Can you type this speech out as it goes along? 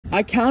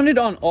I counted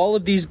on all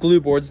of these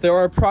glue boards. There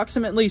are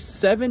approximately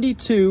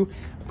 72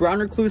 brown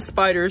recluse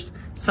spiders.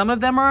 Some of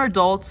them are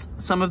adults,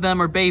 some of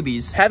them are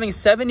babies. Having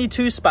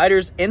 72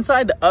 spiders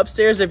inside the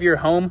upstairs of your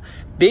home,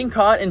 being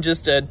caught in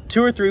just a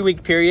 2 or 3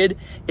 week period,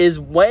 is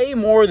way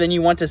more than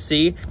you want to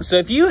see. So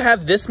if you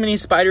have this many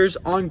spiders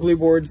on glue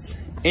boards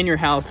in your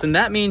house, then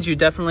that means you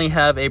definitely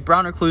have a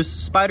brown recluse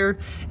spider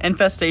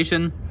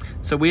infestation.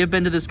 So we have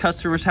been to this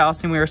customer's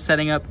house and we are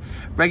setting up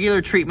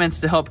regular treatments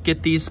to help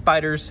get these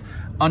spiders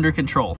under control.